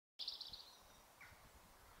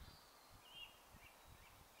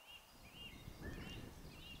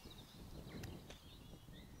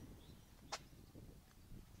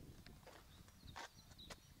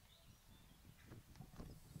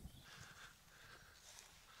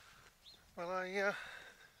Well, I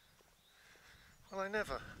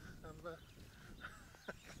never. Um,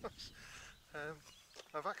 um,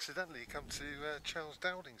 I've accidentally come to Charles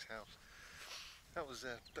Dowding's house. That was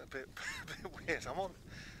a bit a bit weird.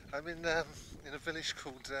 I'm in a village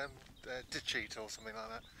called Ditcheat or something like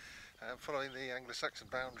that, following the Anglo-Saxon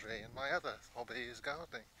boundary. And my other hobby is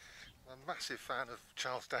gardening. I'm a massive fan of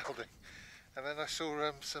Charles Dowding. And then I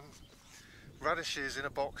saw some radishes in a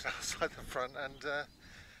box outside the front, and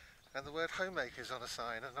the word homemakers on a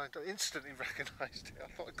sign, and I instantly recognised it. I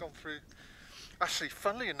thought I'd gone through. Actually,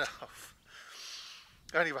 funnily enough,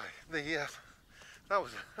 anyway, the that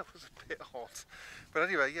was a bit hot, but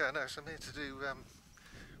anyway, yeah, no. So I'm here to do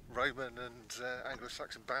Roman and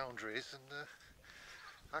Anglo-Saxon boundaries, and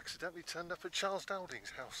accidentally turned up at Charles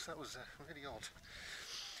Dowding's house. That was really odd,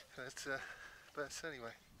 but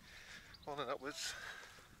anyway, on and upwards.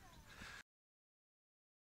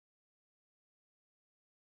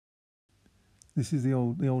 This is the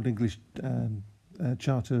old English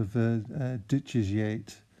charter of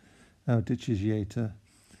Ditcheat, Ditcheat,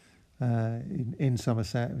 in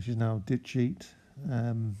Somerset, which is now Ditcheat.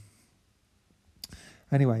 Um,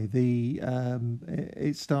 anyway,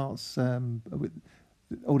 it starts with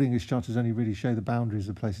Old English charters only really show the boundaries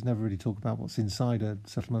of places, never really talk about what's inside a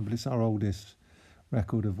settlement, but it's our oldest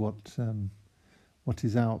record of what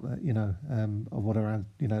is out there, of what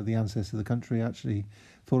the ancestors of the country actually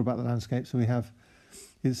thought about the landscape. So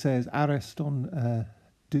it says Arrest on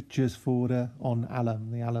Ditches Forder on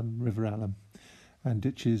Alum, the Alum River Alum, and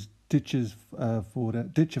Ditches Forder.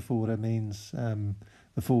 Ditcher Forder means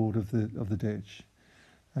the ford of the ditch,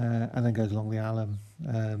 and then goes along the Alum.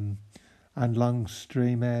 And Lung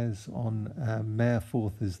Streamers on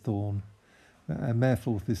Mareforth is Thorn.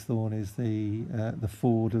 Mareforth is Thorn is the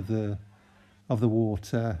ford of the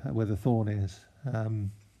water where the thorn is.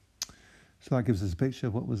 So that gives us a picture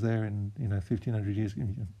of what was there in 1500 years,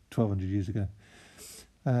 1200 years ago.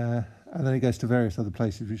 And then it goes to various other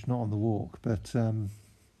places which are not on the walk, but then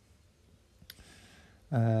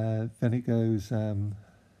it goes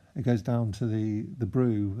down to the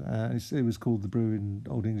brew. It was called the brew in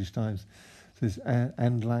Old English times. So it's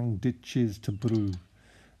Endlang ditches to brew.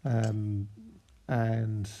 And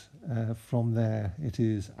from there it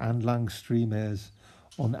is Andlang Streamers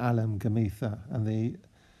on Alum Gamitha, and the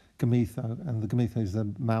Gamitha is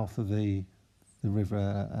the mouth of the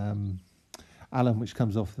river Alum, which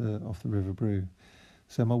comes off the River Brew.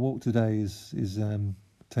 So my walk today is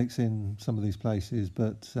takes in some of these places,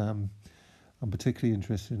 but I'm particularly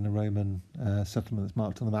interested in a Roman settlement that's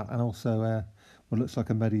marked on the map, and also what looks like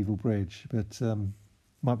a medieval bridge, but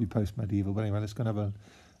might be post-medieval. But anyway, let's go and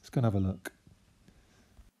have a look.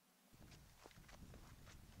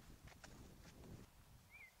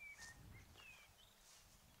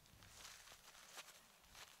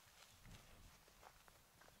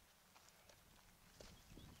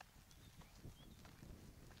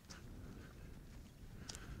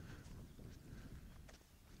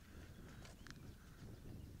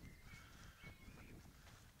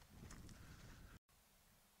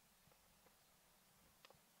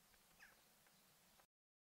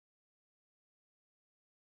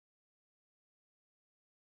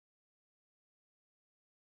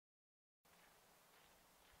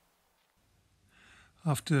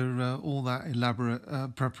 After all that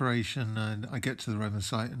elaborate preparation, I get to the Roman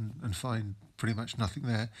site and find pretty much nothing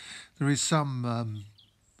there. There is some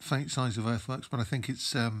faint signs of earthworks, but I think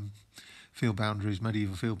it's field boundaries,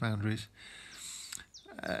 medieval field boundaries.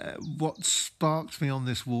 What sparked me on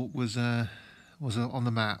this walk was on the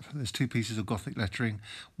map. There's two pieces of Gothic lettering.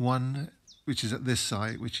 One, which is at this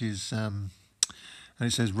site, which is and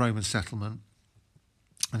it says Roman settlement,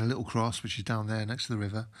 and a little cross, which is down there next to the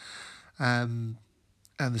river.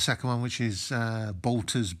 And the second one, which is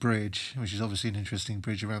Bolter's Bridge, which is obviously an interesting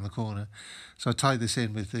bridge around the corner. So I tied this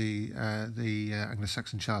in with the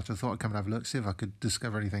Anglo-Saxon Charter. I thought I'd come and have a look, see if I could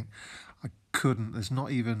discover anything. I couldn't. There's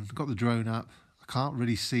not even got the drone up. I can't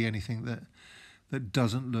really see anything that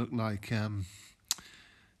doesn't look like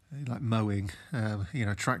mowing,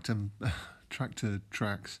 tractor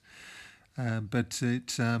tracks. But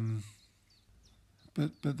it.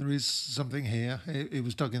 But there is something here. It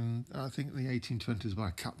was dug in, I think, the 1820s by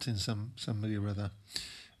a captain, somebody or other,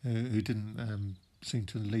 who didn't seem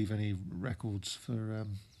to leave any records for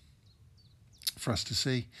us to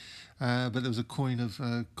see. But there was a coin of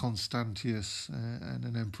Constantius and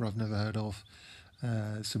an emperor I've never heard of,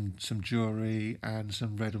 some jewellery and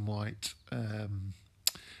some red and white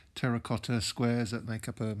terracotta squares that make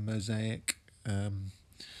up a mosaic,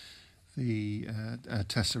 the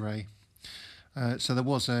tesserae. So there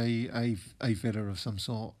was a villa of some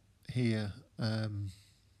sort here,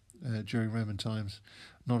 during Roman times.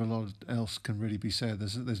 Not a lot else can really be said.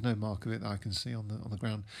 There's no mark of it that I can see on the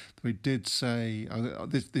ground. But we did say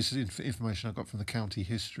this is information I got from the county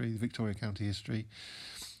history, the Victoria County History,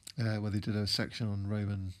 where they did a section on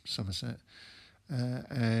Roman Somerset,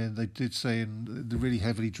 and they did say in the really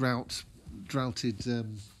heavily droughted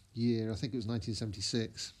year, I think it was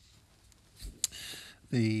 1976.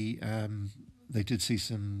 They did see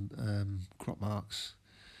some crop marks.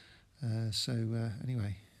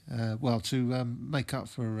 Anyway, well, to make up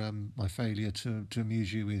for my failure to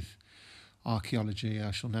amuse you with archaeology,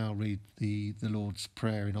 I shall now read the Lord's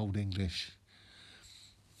Prayer in Old English.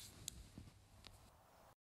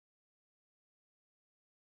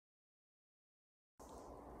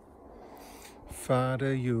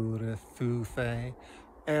 Fader jure thu thei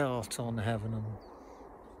ert on heaven.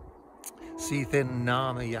 See thin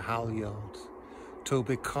name je haljord, to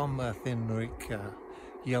becometh in rika,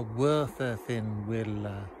 je wortheth in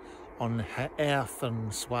willa, on earthen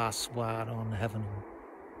swaswar on heaven.